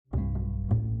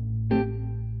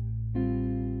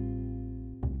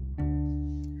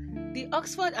The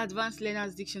Oxford Advanced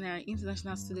Learners Dictionary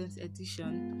International Students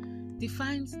Edition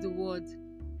defines the word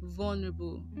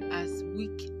vulnerable as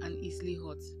weak and easily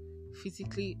hurt,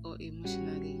 physically or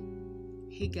emotionally.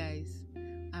 Hey guys,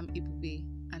 I'm Ebube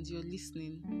and you're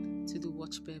listening to the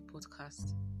Watch Bear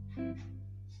podcast.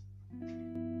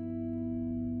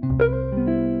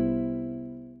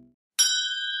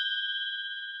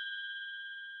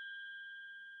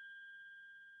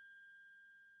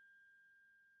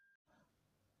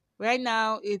 Right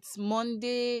now, it's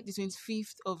Monday, the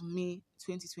 25th of May,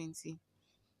 2020.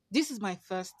 This is my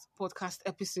first podcast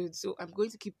episode, so I'm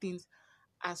going to keep things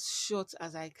as short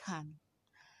as I can.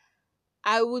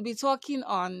 I will be talking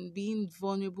on being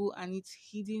vulnerable and its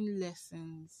hidden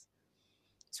lessons.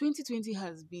 2020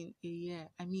 has been a year.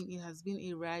 It has been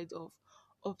a ride of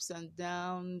ups and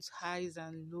downs, highs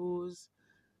and lows.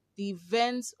 The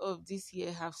events of this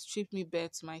year have stripped me bare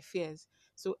to my fears.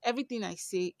 So everything I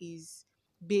say is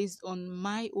based on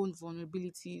my own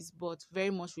vulnerabilities, but very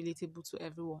much relatable to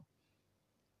everyone.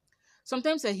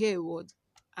 Sometimes I hear a word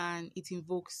and it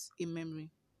invokes a memory.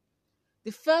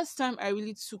 The first time I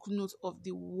really took note of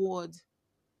the word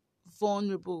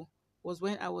vulnerable was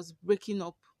when I was breaking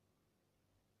up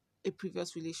a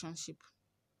previous relationship.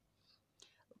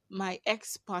 My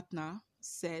ex-partner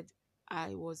said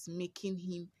I was making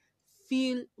him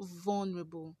feel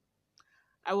vulnerable.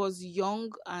 I was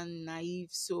young and naive,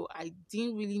 so I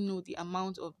didn't really know the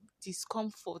amount of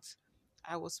discomfort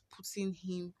I was putting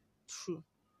him through.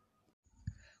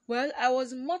 Well, I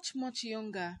was much, much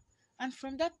younger, and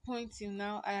from that point till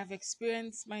now, I have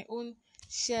experienced my own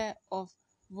share of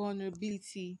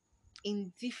vulnerability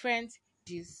in different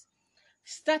ways.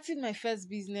 Starting my first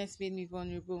business made me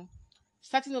vulnerable.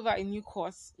 Starting over a new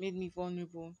course made me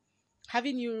vulnerable.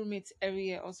 Having new roommates every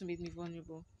year also made me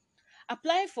vulnerable.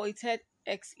 Applying for a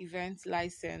TEDx event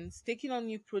license, taking on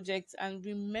new projects, and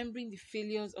remembering the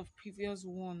failures of previous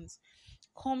ones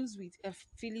comes with a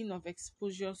feeling of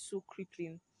exposure so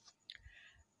crippling.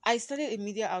 I started a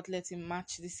media outlet in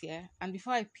March this year, and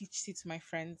before I pitched it to my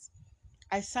friends,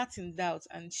 I sat in doubt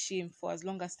and shame for as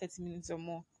long as 30 minutes or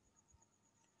more.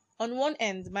 On one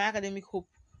end, my academic hope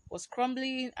was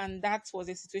crumbling, and that was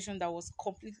a situation that was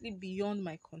completely beyond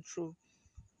my control.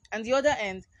 And the other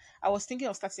end, I was thinking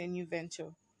of starting a new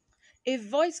venture. A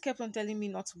voice kept on telling me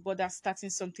not to bother starting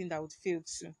something that would fail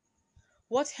too.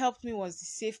 What helped me was the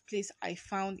safe place I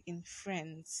found in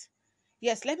friends.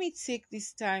 Yes, let me take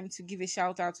this time to give a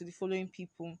shout out to the following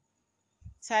people: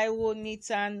 Taiwo,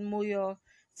 Nathan, Moyo,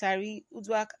 Tari,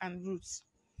 Udwak, and Ruth.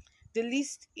 The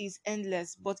list is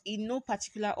endless, but in no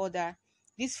particular order.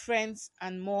 These friends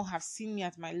and more have seen me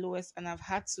at my lowest and have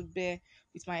had to bear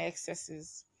with my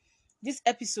excesses. This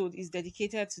episode is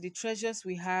dedicated to the treasures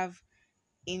we have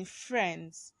in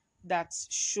friends that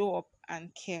show up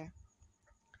and care.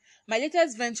 My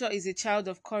latest venture is a child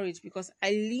of courage because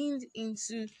I leaned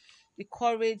into the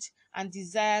courage and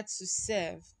desire to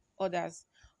serve others.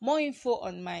 More info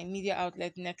on my media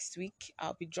outlet next week.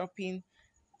 I'll be dropping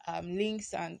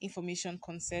links and information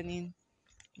concerning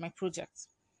my project.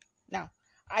 Now,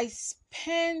 I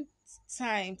spent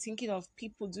time thinking of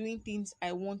people doing things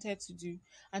I wanted to do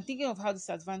and thinking of how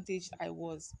disadvantaged I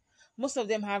was. Most of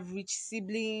them have rich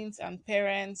siblings and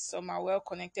parents, some are well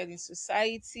connected in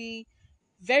society.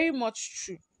 Very much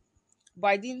true.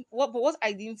 But what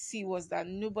I didn't see was that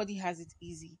nobody has it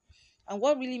easy. And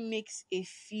what really makes a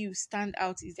few stand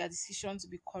out is their decision to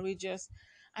be courageous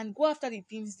and go after the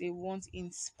things they want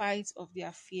in spite of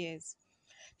their fears.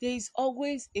 There is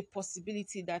always a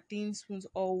possibility that things won't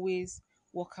always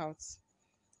work out.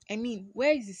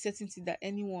 Where is the certainty that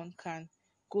anyone can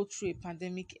go through a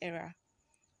pandemic era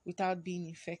without being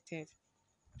infected?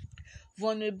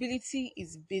 Vulnerability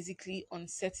is basically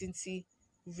uncertainty,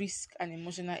 risk, and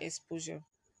emotional exposure.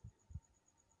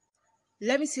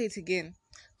 Let me say it again.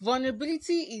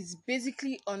 Vulnerability is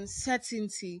basically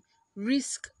uncertainty,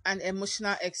 risk, and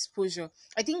emotional exposure.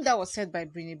 I think that was said by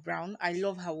Brené Brown. I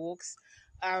love her works.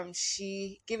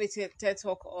 She gave a TED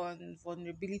talk on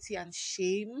vulnerability and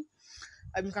shame.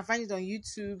 You can find it on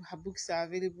YouTube. Her books are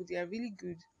available. They are really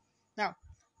good. Now,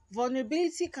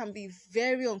 vulnerability can be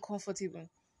very uncomfortable.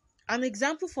 An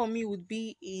example for me would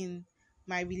be in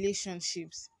my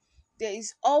relationships. There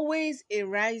is always a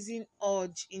rising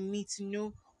urge in me to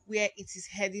know where it is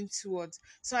heading towards.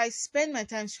 So I spend my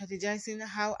time strategizing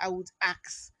how I would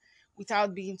act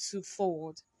without being too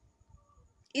forward.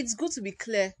 It's good to be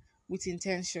clear with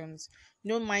intentions,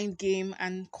 no mind game,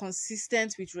 and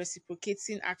consistent with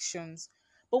reciprocating actions.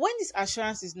 But when this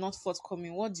assurance is not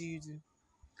forthcoming, what do you do?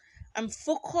 I'm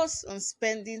focused on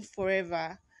spending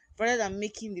forever rather than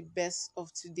making the best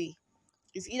of today.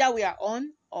 It's either we are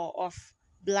on or off.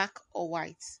 black or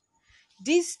white.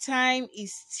 This time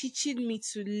is teaching me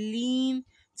to lean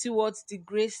towards the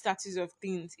gray status of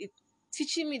things. It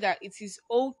teaching me that it is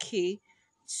okay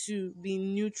to be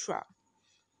neutral.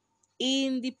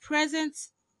 In the present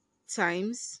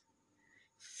times,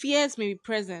 fears may be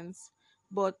present,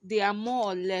 but they are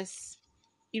more or less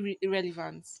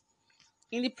irrelevant.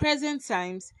 In the present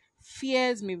times,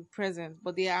 fears may be present,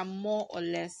 but they are more or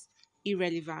less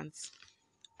irrelevant.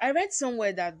 I read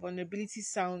somewhere that vulnerability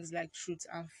sounds like truth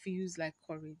and feels like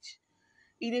courage.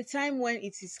 In a time when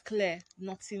it is clear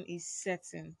nothing is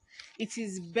certain, it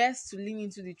is best to lean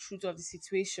into the truth of the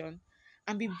situation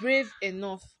and be brave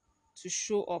enough to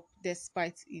show up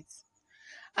despite it.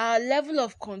 Our level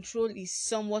of control is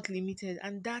somewhat limited,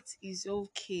 and that is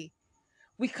okay.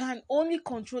 We can only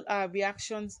control our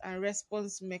reactions and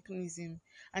response mechanism,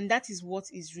 and that is what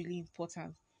is really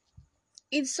important.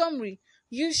 In summary,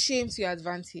 use shame to your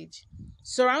advantage.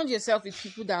 Surround yourself with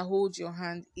people that hold your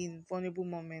hand in vulnerable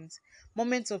moments.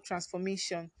 Moments of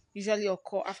transformation usually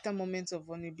occur after moments of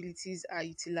vulnerabilities are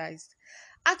utilized.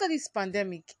 After this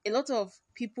pandemic, a lot of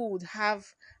people would have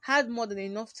had more than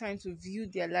enough time to view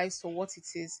their lives for what it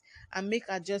is and make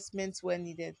adjustments where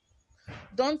needed.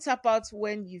 Don't tap out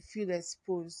when you feel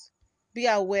exposed. Be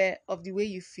aware of the way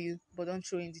you feel, but don't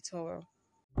throw in the towel.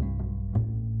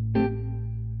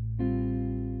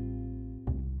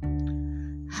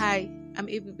 Hi, I'm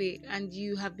Ebube, and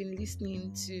you have been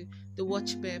listening to the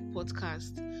Watch Bear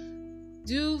podcast.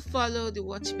 Do follow the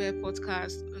Watch Bear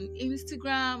podcast on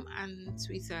Instagram and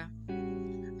Twitter.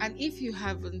 And if you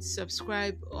haven't,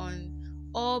 subscribe on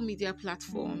all media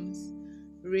platforms.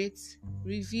 Rate,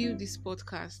 review this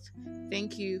podcast.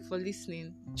 Thank you for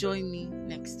listening. Join me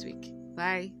next week.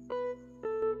 Bye.